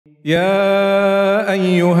يا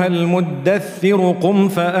أيها المدثر قم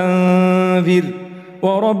فأنذر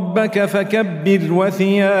وربك فكبر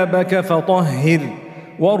وثيابك فطهر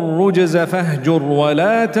والرجز فاهجر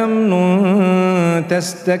ولا تمنن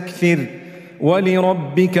تستكثر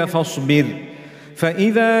ولربك فاصبر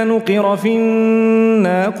فإذا نقر في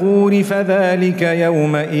الناقور فذلك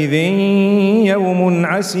يومئذ يوم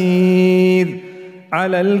عسير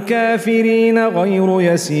على الكافرين غير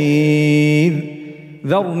يسير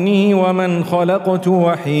ذرني ومن خلقت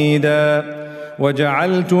وحيدا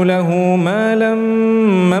وجعلت له مالا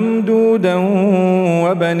ممدودا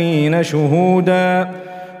وبنين شهودا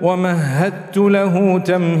ومهدت له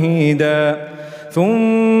تمهيدا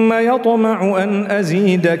ثم يطمع أن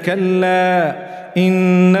أزيد كلا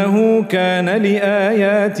إنه كان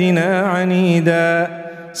لآياتنا عنيدا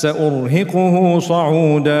سأرهقه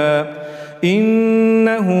صعودا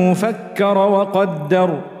إنه فكر وقدر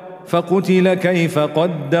فقتل كيف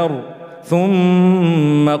قدر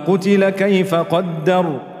ثم قتل كيف قدر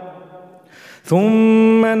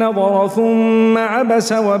ثم نظر ثم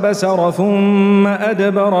عبس وبسر ثم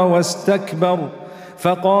أدبر واستكبر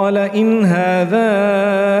فقال إن هذا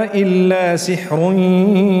إلا سحر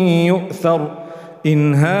يؤثر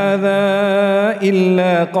إن هذا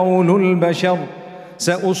إلا قول البشر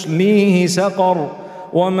سأصليه سقر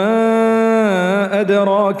وما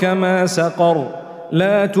أدراك ما سقر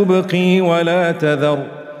لا تبقي ولا تذر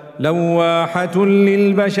لواحة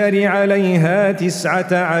للبشر عليها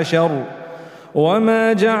 19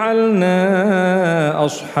 وما جعلنا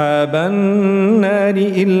أصحاب النار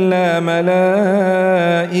إلا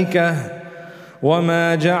ملائكة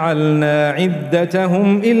وما جعلنا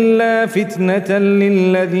عدتهم إلا فتنة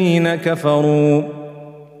للذين كفروا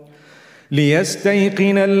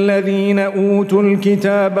ليستيقن الذين أوتوا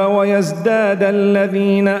الكتاب ويزداد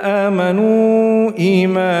الذين آمنوا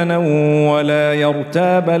إيمانا ولا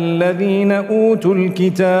يرتاب الذين أوتوا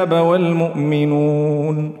الكتاب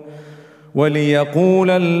والمؤمنون وليقول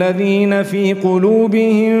الذين في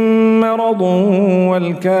قلوبهم مرض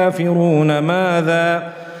والكافرون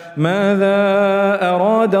ماذا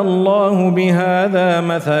أراد الله بهذا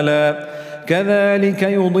مثلا كذلك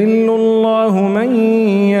يضل الله من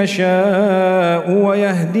يشاء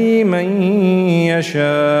ويهدي من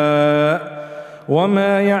يشاء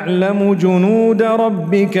وما يعلم جنود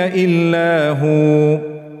ربك إلا هو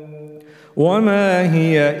وما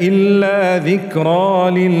هي إلا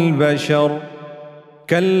ذكرى للبشر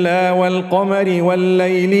كلا والقمر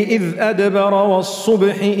والليل إذ أدبر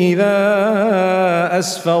والصبح إذا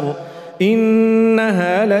أسفر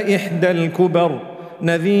إنها لإحدى الكبر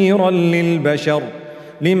نذيرا للبشر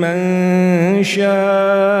لمن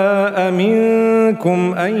شاء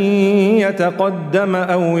منكم أن يتقدم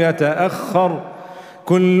أو يتأخر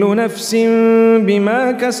كل نفس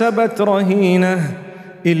بما كسبت رهينة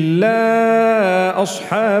إلا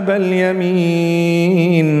أصحاب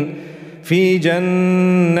اليمين في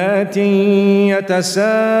جنات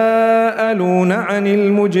يتساءلون عن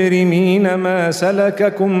المجرمين ما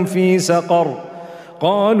سلككم في سقر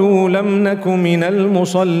قالوا لم نك من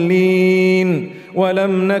المصلين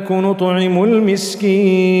ولم نك نطعم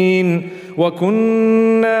المسكين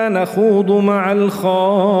وكنا نخوض مع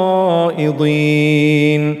الخائضين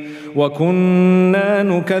وكنا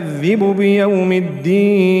نكذب بيوم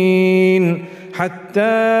الدين حتى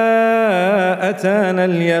أتانا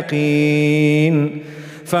اليقين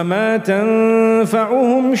فما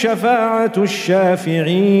تنفعهم شفاعة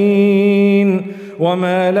الشافعين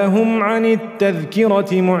وما لهم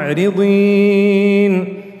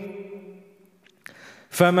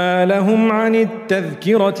عن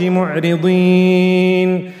التذكرة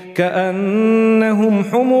معرضين كأنهم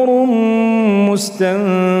حمر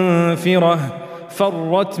مستنفرة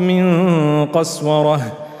فرت من قسورة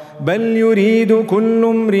بل يريد كل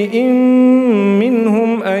امرئ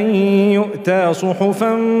منهم أن يؤتى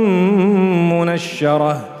صحفا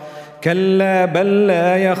منشرة كلا بل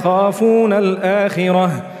لا يخافون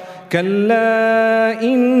الآخرة كلا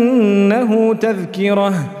إنه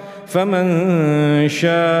تذكرة فمن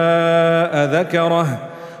شاء ذكره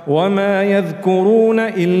وما يذكرون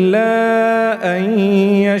إلا أن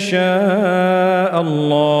يشاء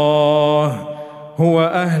الله هو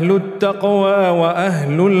أهل التقوى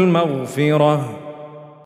وأهل المغفرة